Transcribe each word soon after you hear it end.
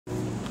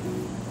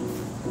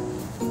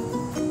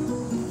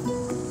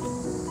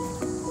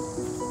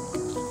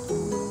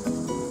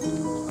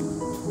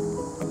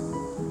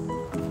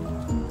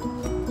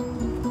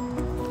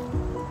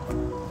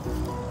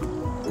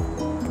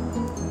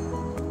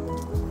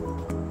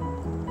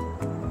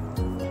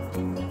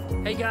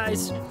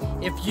guys,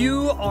 if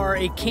you are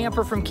a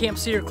camper from Camp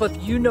Cedar Cliff,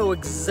 you know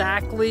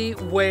exactly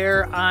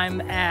where I'm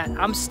at.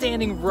 I'm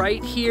standing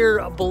right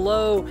here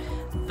below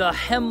the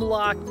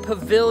Hemlock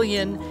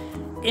Pavilion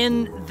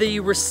in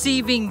the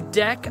receiving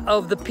deck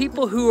of the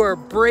people who are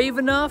brave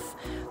enough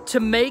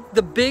to make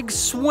the big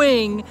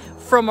swing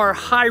from our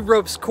high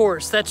ropes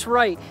course. That's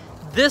right.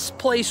 This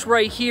place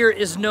right here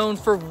is known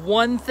for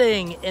one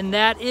thing, and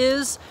that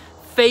is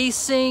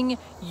facing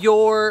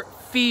your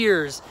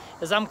fears.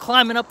 As I'm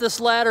climbing up this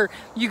ladder,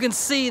 you can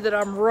see that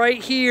I'm right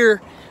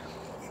here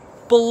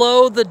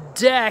below the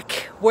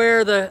deck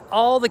where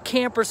all the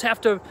campers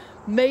have to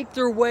make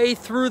their way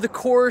through the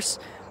course,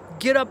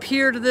 get up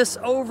here to this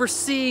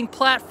overseeing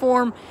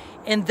platform,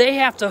 and they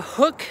have to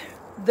hook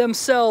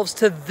themselves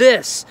to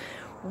this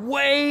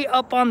way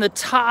up on the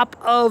top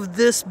of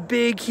this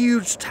big,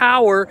 huge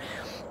tower.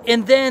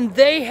 And then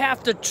they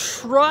have to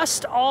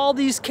trust all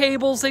these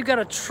cables. They've got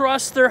to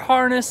trust their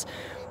harness.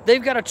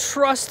 They've got to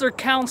trust their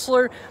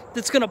counselor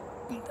that's going to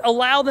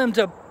allow them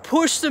to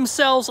push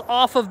themselves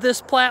off of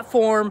this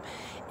platform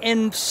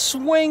and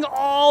swing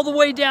all the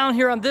way down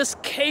here on this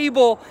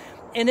cable,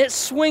 and it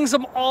swings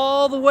them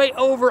all the way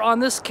over on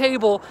this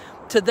cable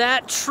to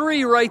that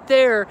tree right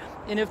there.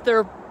 And if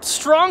they're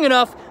strong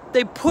enough,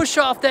 they push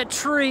off that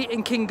tree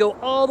and can go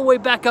all the way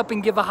back up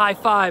and give a high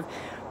five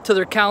to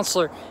their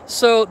counselor.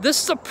 So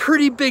this is a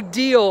pretty big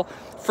deal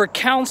for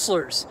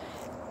counselors,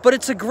 but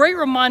it's a great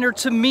reminder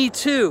to me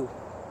too.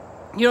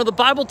 You know, the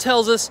Bible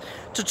tells us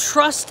to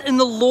trust in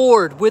the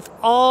Lord with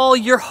all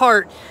your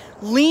heart.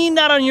 Lean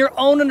not on your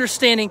own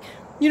understanding.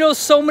 You know,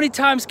 so many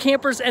times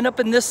campers end up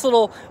in this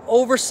little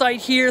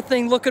oversight here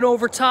thing looking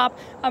over top.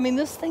 I mean,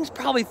 this thing's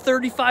probably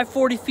 35,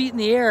 40 feet in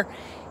the air,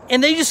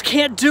 and they just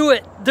can't do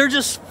it. They're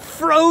just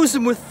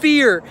frozen with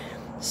fear.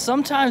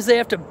 Sometimes they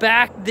have to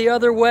back the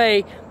other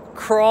way,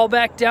 crawl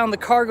back down the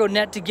cargo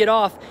net to get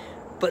off.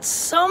 But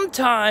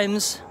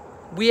sometimes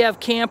we have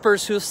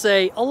campers who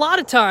say, a lot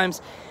of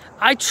times,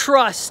 I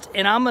trust,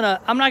 and I'm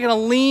not gonna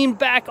lean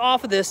back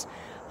off of this.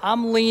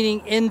 I'm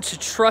leaning into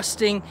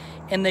trusting,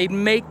 and they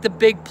make the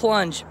big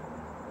plunge.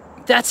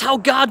 That's how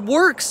God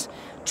works.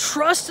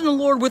 Trust in the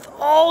Lord with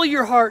all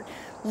your heart.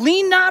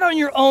 Lean not on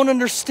your own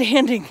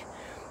understanding.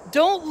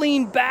 Don't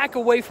lean back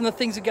away from the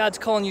things that God's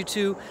calling you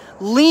to.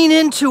 Lean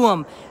into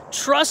them.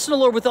 Trust in the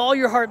Lord with all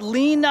your heart.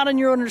 Lean not on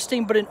your own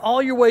understanding, but in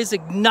all your ways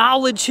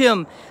acknowledge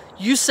Him.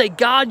 You say,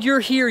 God, you're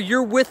here,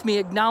 you're with me,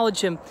 acknowledge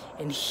Him,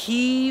 and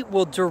He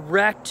will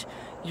direct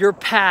your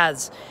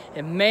paths.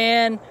 And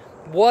man,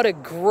 what a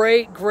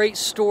great, great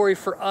story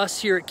for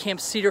us here at Camp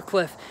Cedar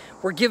Cliff.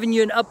 We're giving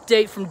you an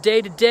update from day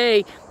to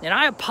day, and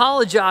I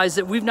apologize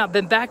that we've not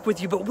been back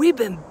with you, but we've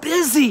been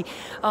busy,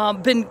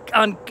 been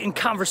in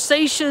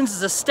conversations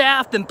as a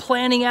staff, been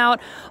planning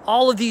out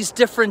all of these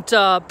different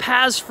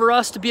paths for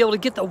us to be able to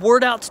get the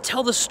word out, to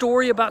tell the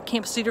story about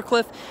Camp Cedar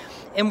Cliff.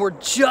 And we're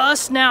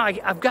just now,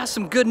 I've got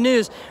some good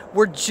news,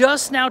 we're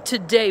just now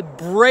today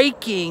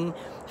breaking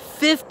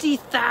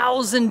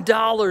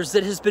 $50,000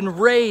 that has been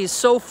raised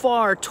so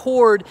far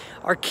toward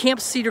our Camp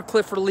Cedar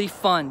Cliff Relief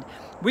Fund.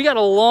 We got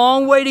a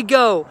long way to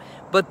go,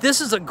 but this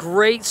is a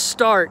great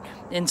start.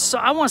 And so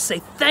I want to say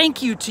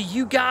thank you to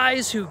you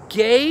guys who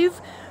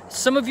gave.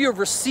 Some of you have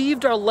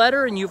received our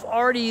letter and you've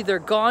already either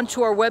gone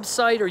to our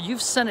website or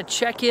you've sent a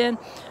check in.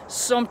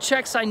 Some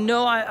checks I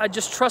know I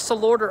just trust the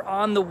Lord are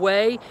on the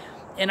way.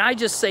 And I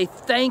just say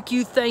thank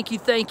you, thank you,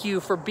 thank you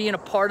for being a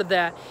part of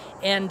that.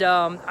 And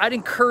I'd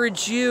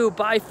encourage you,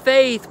 by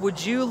faith,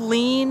 would you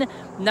lean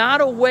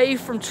not away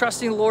from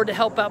trusting the Lord to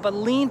help out, but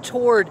lean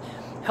toward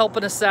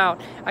helping us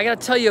out. I got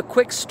to tell you a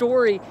quick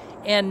story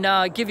and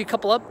give you a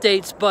couple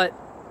updates. But,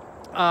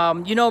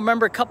 you know,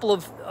 remember a couple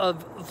of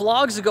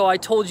vlogs ago, I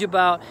told you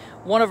about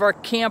one of our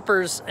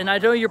campers, and I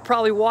know you're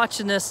probably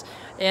watching this,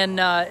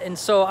 and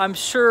so I'm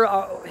sure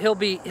he'll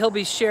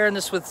be sharing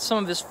this with some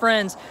of his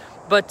friends.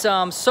 But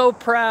I'm so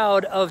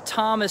proud of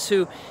Thomas,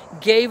 who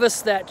gave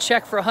us that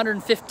check for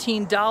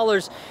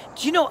 $115.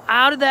 Do you know,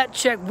 out of that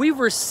check, we've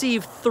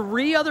received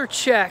 3 other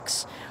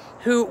checks.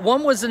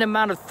 One was an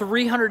amount of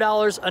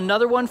 $300,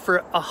 another one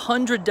for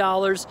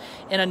 $100,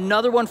 and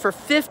another one for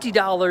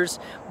 $50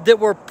 that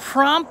were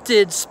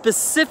prompted,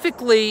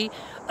 specifically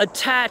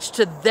attached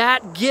to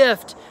that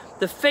gift.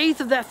 The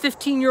faith of that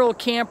 15-year-old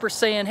camper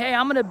saying, hey,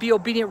 I'm gonna be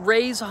obedient,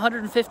 raise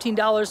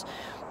 $115.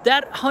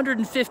 That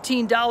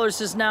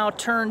 $115 is now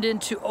turned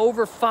into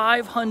over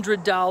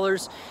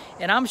 $500,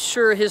 and I'm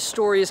sure his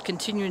story is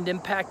continuing to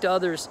impact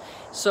others.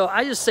 So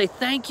I just say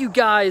thank you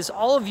guys,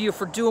 all of you,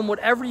 for doing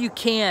whatever you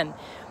can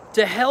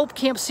to help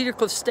Camp Cedar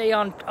Cliff stay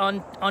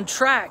on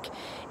track.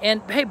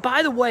 And hey,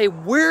 by the way,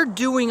 we're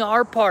doing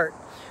our part.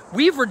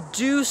 We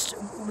reduced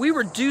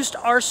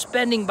our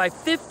spending by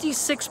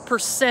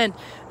 56%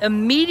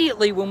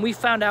 immediately when we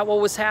found out what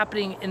was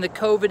happening in the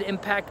COVID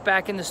impact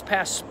back in this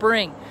past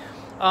spring.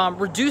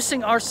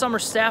 Reducing our summer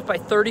staff by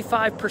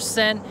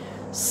 35%,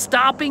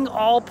 stopping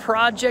all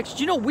projects.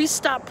 You know, we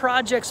stopped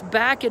projects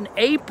back in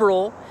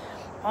April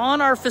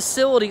on our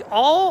facility,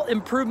 all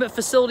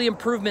facility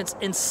improvements,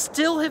 and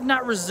still have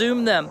not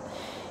resumed them.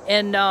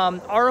 and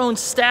our own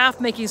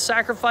staff making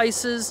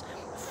sacrifices,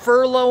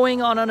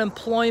 furloughing on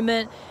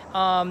unemployment,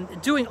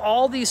 doing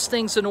all these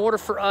things in order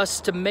for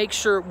us to make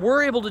sure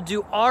we're able to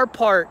do our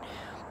part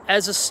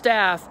as a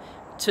staff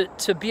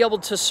to be able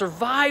to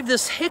survive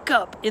this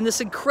hiccup in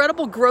this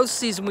incredible growth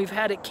season we've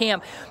had at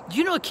camp. Do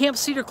you know Camp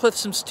Cedar Cliff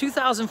since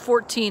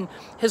 2014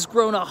 has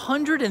grown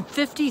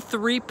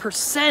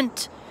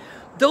 153%?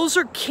 Those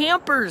are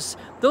campers.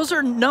 Those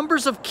are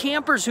numbers of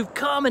campers who've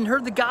come and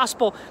heard the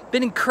gospel,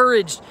 been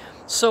encouraged.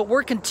 So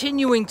we're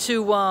continuing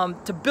to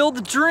build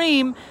the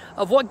dream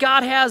of what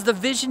God has, the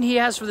vision He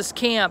has for this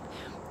camp.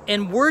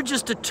 And we're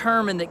just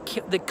determined that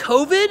the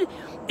COVID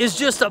is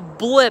just a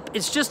blip.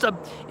 It's just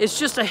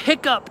a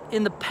hiccup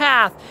in the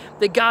path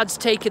that God's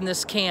taken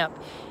this camp.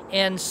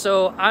 And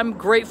so I'm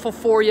grateful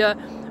for you.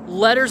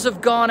 Letters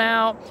have gone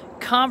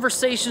out.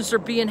 Conversations are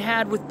being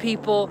had with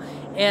people,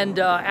 and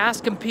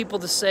asking people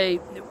to say,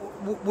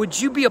 would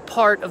you be a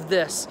part of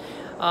this?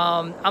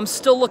 I'm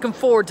still looking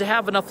forward to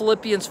having a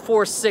Philippians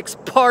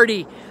 4:6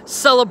 party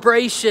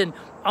celebration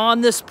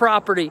on this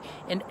property,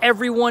 and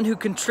everyone who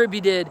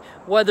contributed,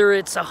 whether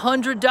it's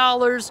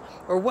 $100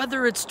 or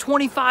whether it's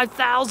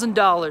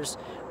 $25,000,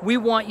 we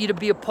want you to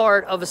be a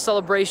part of a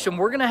celebration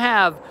we're gonna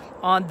have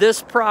on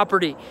this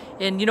property.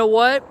 And you know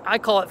what? I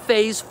call it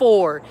phase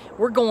 4.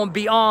 We're going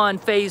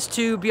beyond phase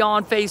 2,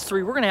 beyond phase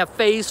 3. We're gonna have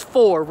phase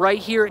 4 right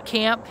here at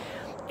camp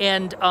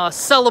and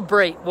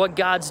celebrate what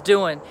God's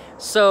doing.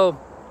 So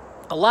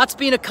a lot's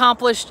being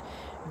accomplished.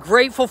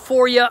 Grateful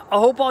for you. I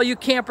hope all you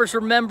campers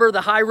remember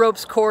the High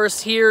Ropes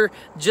Chorus here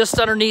just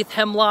underneath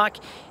Hemlock.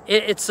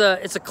 It's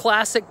a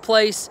classic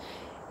place.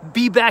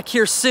 Be back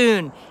here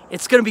soon.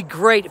 It's going to be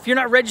great. If you're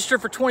not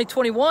registered for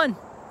 2021,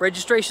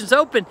 registration's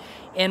open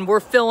and we're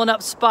filling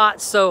up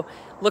spots. So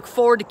look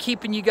forward to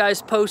keeping you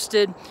guys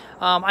posted.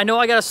 I know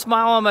I got a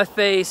smile on my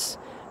face,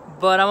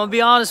 but I'm going to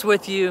be honest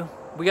with you.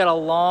 We got a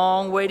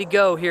long way to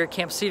go here at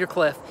Camp Cedar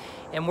Cliff,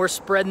 and we're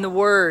spreading the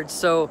word.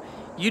 So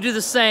you do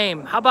the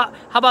same. How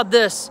about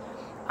this?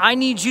 I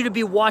need you to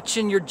be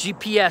watching your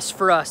GPS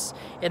for us,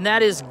 and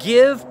that is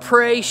give,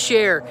 pray,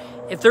 share.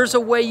 If there's a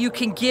way you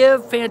can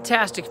give,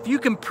 fantastic. If you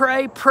can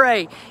pray,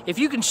 pray. If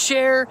you can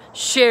share,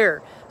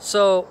 share.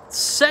 So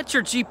set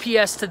your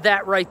GPS to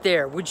that right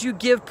there. Would you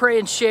give, pray,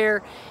 and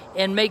share,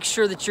 and make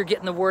sure that you're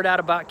getting the word out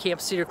about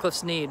Camp Cedar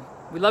Cliff's need.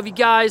 We love you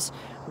guys.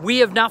 We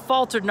have not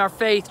faltered in our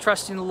faith,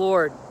 trusting the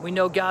Lord. We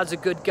know God's a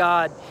good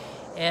God.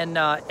 And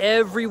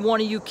every one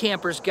of you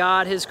campers,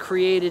 God has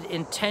created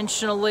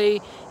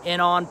intentionally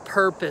and on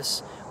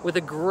purpose with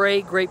a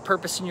great, great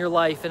purpose in your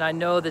life. And I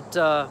know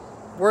that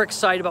we're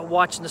excited about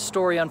watching the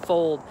story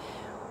unfold.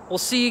 We'll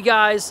see you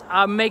guys.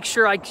 I'll make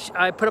sure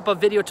I put up a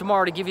video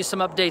tomorrow to give you some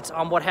updates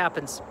on what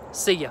happens.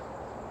 See ya.